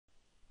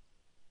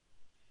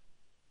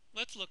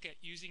Let's look at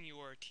using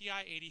your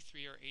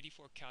TI-83 or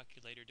 84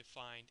 calculator to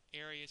find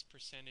areas,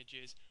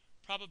 percentages,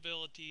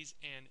 probabilities,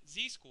 and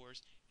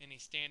z-scores in a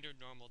standard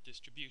normal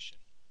distribution.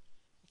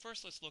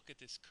 First, let's look at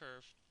this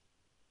curve.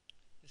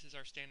 This is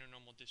our standard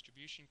normal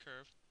distribution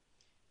curve,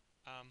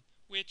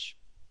 which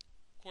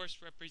of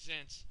course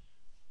represents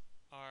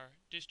our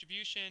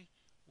distribution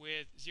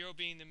with 0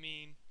 being the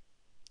mean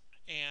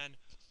and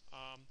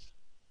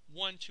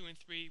 1, 2, and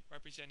 3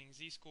 representing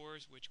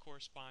z-scores, which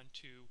correspond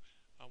to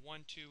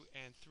 1, 2,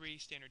 and 3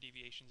 standard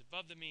deviations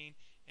above the mean,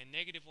 and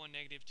 -1,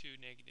 -2,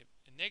 and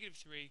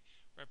 -3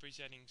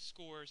 representing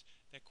scores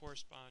that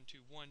correspond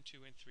to 1,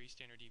 2, and 3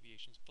 standard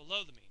deviations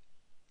below the mean.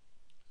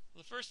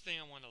 Well, the first thing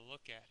I want to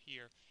look at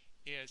here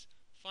is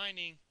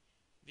finding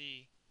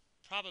the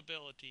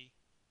probability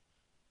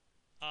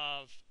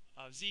of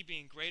z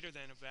being greater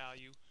than a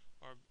value,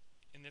 or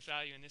in the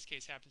value in this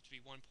case happens to be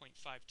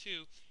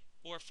 1.52,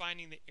 or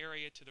finding the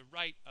area to the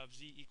right of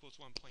z equals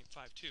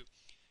 1.52.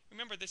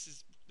 Remember, this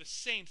is the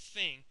same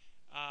thing.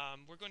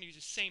 We're going to use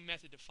the same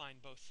method to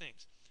find both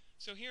things.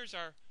 So here's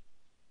our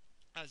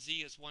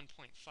z is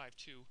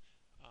 1.52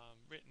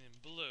 written in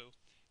blue.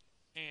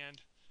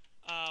 And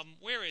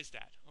where is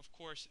that? Of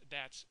course,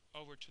 that's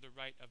over to the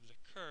right of the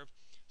curve.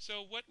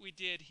 So what we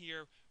did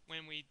here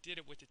when we did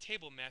it with the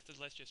table method,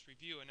 let's just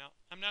review. And now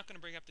I'm not going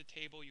to bring up the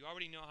table. You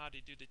already know how to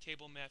do the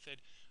table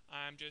method.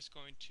 I'm just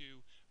going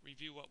to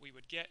review what we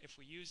would get if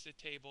we use the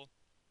table.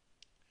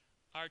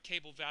 Our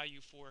table value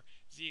for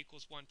z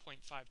equals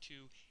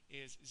 1.52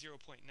 is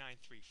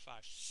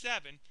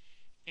 0.9357.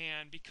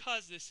 And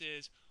because this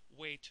is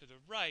way to the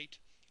right,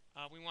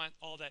 we want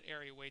all that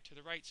area way to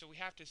the right, so we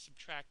have to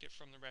subtract it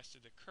from the rest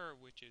of the curve,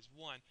 which is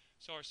 1.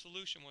 So our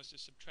solution was to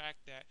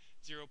subtract that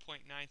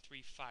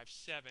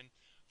 0.9357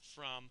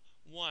 from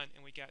 1,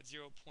 and we got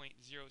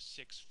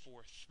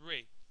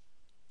 0.0643.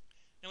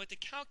 Now with the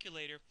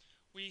calculator,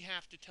 we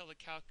have to tell the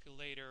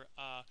calculator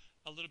a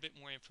little bit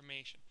more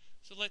information.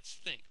 So let's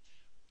think.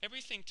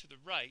 Everything to the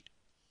right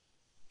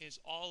is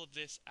all of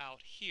this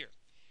out here.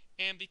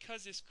 And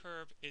because this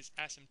curve is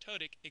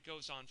asymptotic, it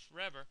goes on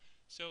forever.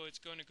 So it's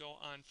going to go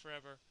on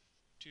forever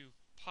to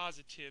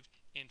positive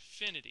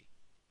infinity.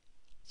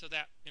 So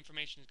that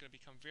information is going to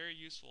become very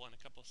useful in a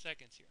couple of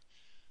seconds here.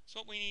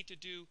 So what we need to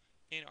do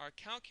in our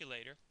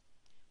calculator,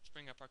 let's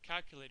bring up our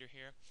calculator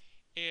here,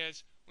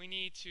 is we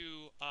need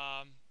to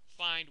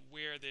find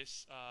where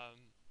this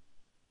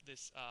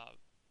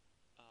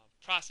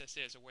process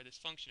is, or where this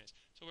function is.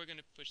 So we're going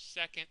to push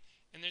second,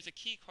 and there's a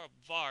key called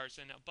vars,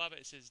 and above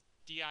it says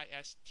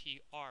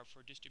DISTR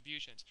for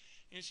distributions.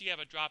 And so you have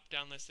a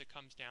drop-down list that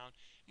comes down.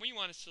 And what you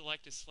want to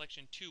select is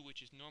selection 2,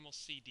 which is normal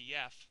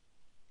CDF.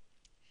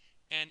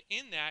 And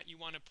in that, you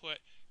want to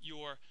put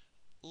your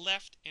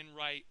left and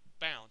right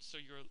bounds, so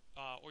your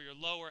or your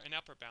lower and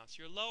upper bounds.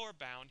 Your lower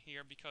bound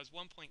here, because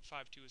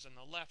 1.52 is on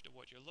the left of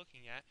what you're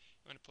looking at,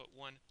 you're going to put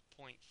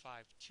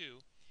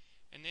 1.52.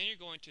 And then you're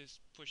going to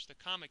push the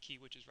comma key,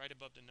 which is right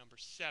above the number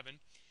 7.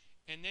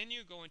 And then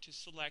you're going to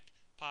select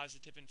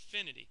positive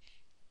infinity.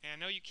 And I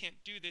know you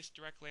can't do this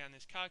directly on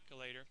this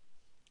calculator.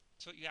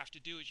 So what you have to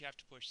do is you have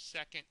to push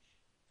second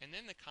and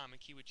then the comma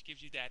key, which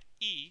gives you that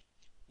E,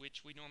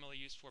 which we normally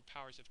use for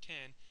powers of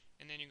 10.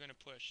 And then you're going to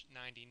push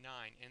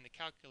 99. And the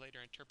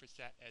calculator interprets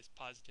that as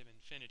positive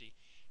infinity.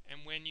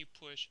 And when you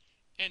push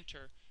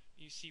enter,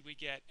 you see we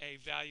get a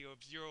value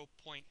of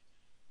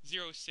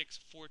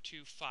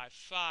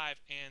 0.064255,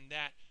 and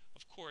that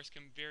of course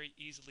can very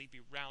easily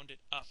be rounded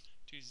up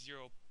to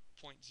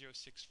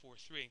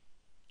 0.0643.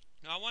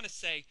 Now I want to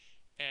say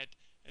at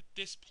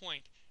this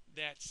point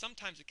that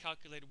sometimes the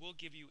calculator will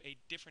give you a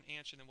different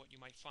answer than what you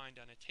might find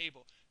on a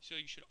table. So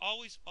you should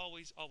always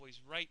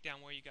write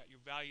down where you got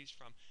your values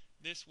from.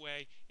 This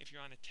way, if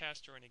you're on a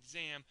test or an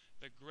exam,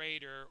 the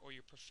grader or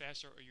your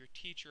professor or your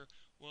teacher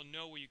will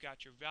know where you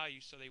got your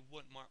values, so they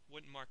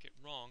wouldn't mark it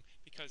wrong,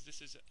 because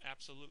this is an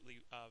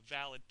absolutely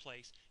valid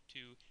place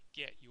to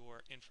get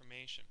your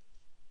information.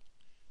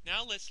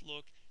 Now let's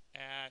look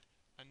at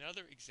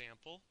another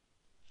example.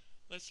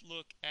 Let's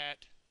look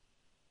at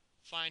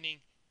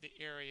finding the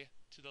area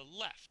to the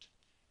left.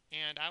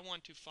 And I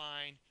want to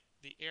find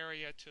the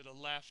area to the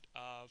left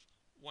of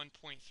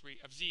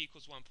 1.3 of z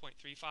equals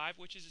 1.35,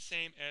 which is the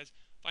same as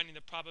finding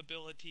the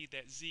probability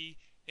that z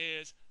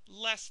is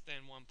less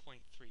than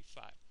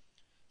 1.35.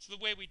 So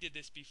the way we did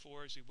this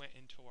before is we went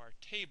into our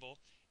table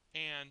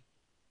and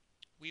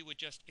we would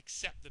just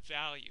accept the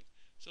value.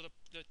 So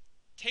the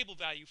table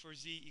value for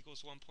z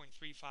equals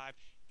 1.35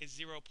 is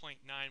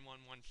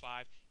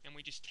 0.9115, and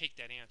we just take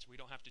that answer. We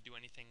don't have to do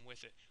anything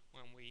with it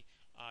when we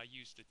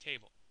use the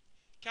table.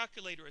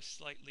 Calculator is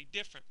slightly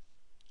different.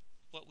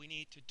 What we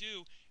need to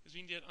do is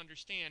we need to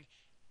understand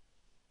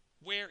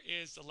where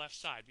is the left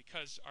side,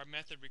 because our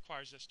method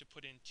requires us to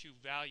put in two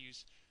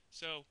values.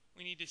 So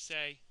we need to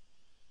say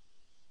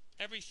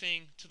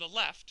everything to the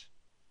left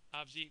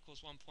of z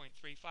equals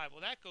 1.35.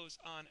 Well, that goes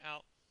on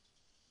out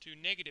to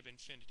negative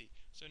infinity.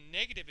 So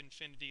negative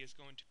infinity is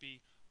going to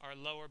be our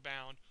lower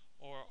bound,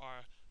 or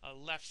our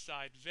left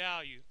side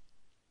value.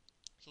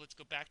 So let's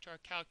go back to our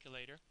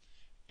calculator,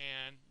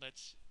 And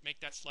let's make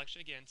that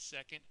selection again.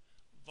 Second,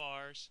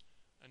 vars,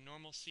 a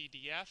normal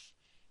CDF.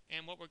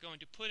 And what we're going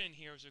to put in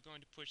here is we're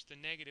going to push the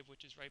negative,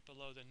 which is right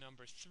below the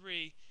number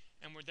 3.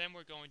 And then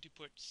we're going to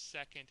put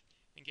second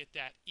and get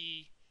that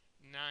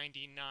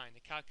E99.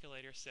 The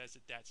calculator says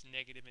that that's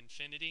negative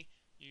infinity.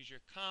 Use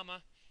your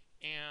comma.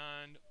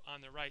 And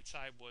on the right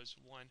side was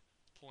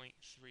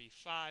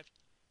 1.35.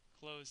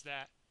 Close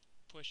that,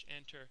 push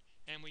enter,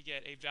 and we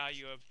get a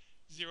value of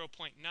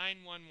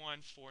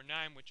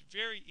 0.91149, which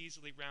very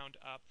easily round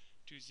up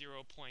to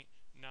 0.9115.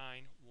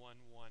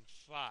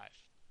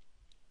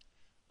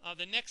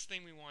 The next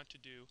thing we want to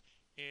do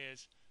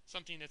is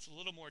something that's a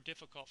little more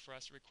difficult for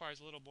us. It requires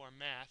a little more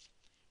math.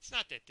 It's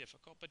not that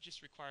difficult, but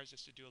just requires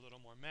us to do a little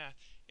more math,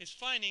 is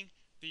finding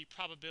the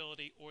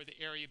probability or the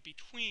area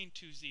between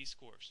two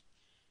z-scores.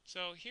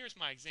 So here's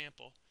my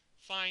example.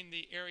 Find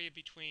the area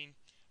between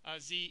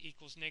z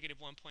equals negative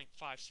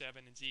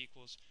 1.57 and z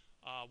equals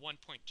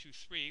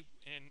 1.23.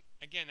 And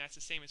again, that's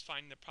the same as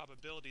finding the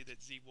probability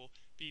that z will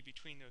be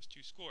between those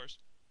two scores.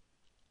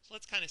 So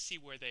let's kind of see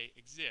where they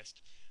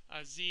exist.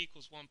 Z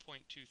equals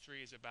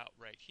 1.23 is about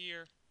right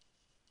here.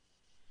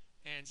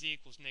 And z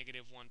equals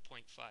negative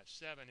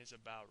 1.57 is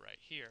about right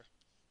here.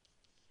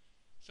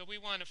 So we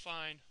want to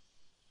find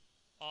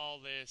all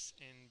this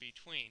in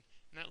between.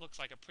 And that looks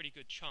like a pretty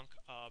good chunk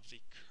of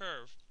the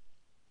curve.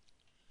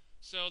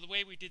 So the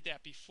way we did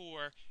that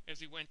before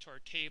is we went to our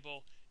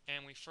table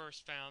and we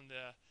first found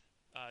the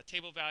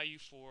table value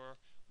for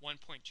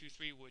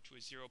 1.23, which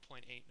was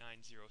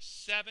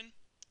 0.8907.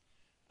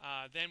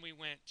 Then we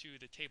went to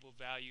the table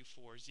value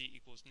for z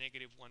equals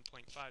negative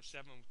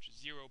 1.57, which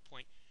is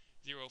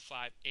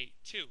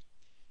 0.0582.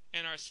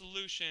 And our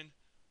solution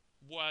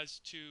was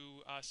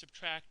to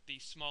subtract the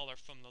smaller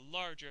from the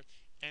larger,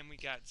 and we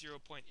got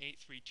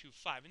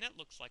 0.8325. And that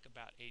looks like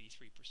about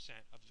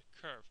 83% of the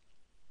curve.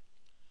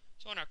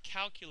 So on our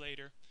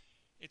calculator,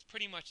 it's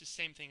pretty much the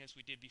same thing as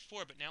we did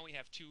before, but now we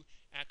have two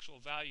actual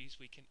values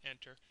we can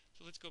enter.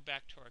 So let's go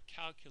back to our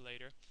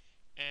calculator,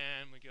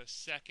 and we go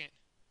second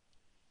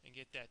and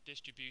get that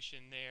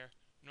distribution there,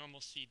 normal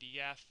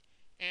CDF,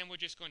 and we're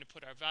just going to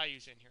put our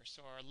values in here.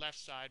 So our left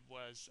side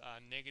was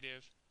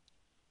negative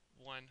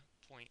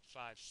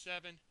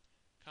 1.57,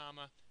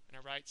 comma, and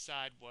our right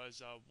side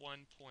was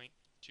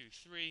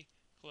 1.23.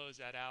 Close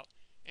that out,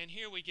 and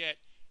here we get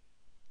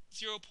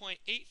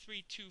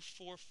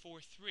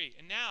 0.832443.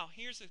 And now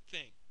here's the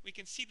thing, we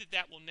can see that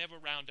that will never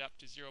round up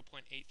to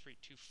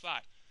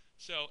 0.8325.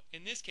 So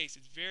in this case,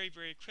 it's very,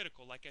 very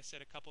critical, like I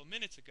said a couple of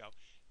minutes ago,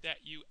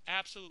 that you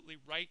absolutely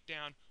write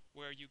down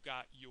where you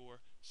got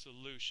your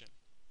solution.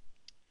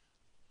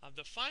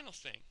 The final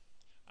thing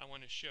I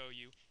want to show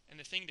you, and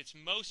the thing that's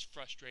most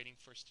frustrating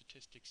for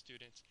statistics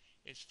students,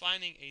 is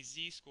finding a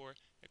z-score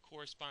that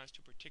corresponds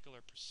to a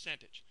particular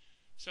percentage.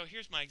 So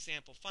here's my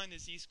example. Find the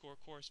z-score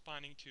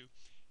corresponding to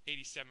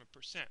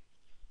 87%.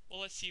 Well,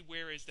 let's see,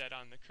 where is that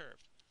on the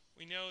curve?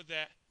 We know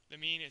that the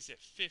mean is at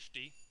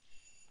 50.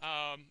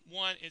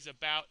 1 is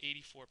about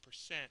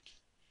 84%.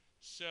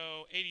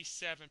 So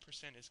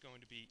 87% is going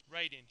to be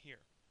right in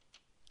here.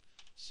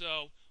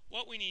 So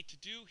what we need to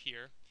do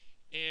here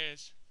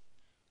is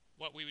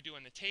what we would do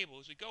in the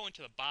table is we go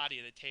into the body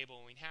of the table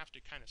and we have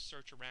to kind of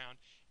search around,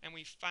 and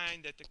we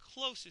find that the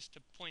closest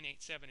to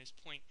 0.87 is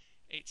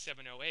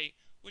 0.8708,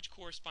 which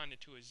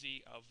corresponded to a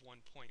z of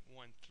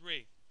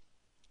 1.13.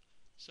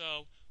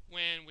 So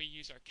when we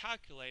use our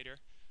calculator,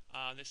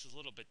 this is a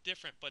little bit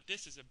different, but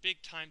this is a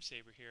big time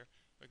saver here.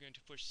 We're going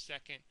to push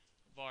second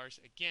vars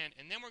again,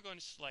 and then we're going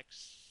to select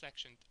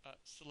selection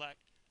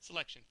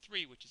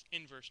 3, which is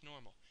inverse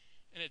normal.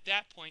 And at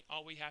that point,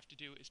 all we have to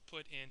do is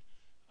put in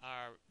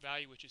our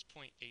value, which is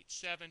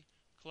 0.87,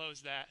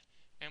 close that,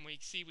 and we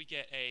see we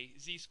get a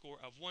z-score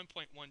of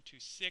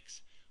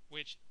 1.126,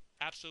 which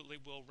absolutely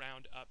will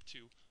round up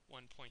to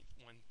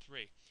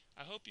 1.13.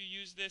 I hope you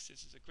use this.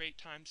 This is a great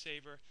time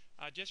saver.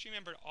 Just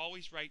remember to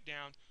always write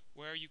down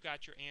where you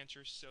got your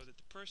answers so that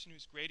the person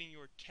who's grading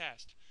your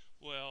test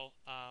will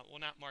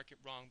not mark it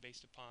wrong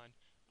based upon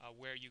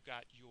where you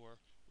got your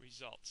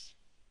results.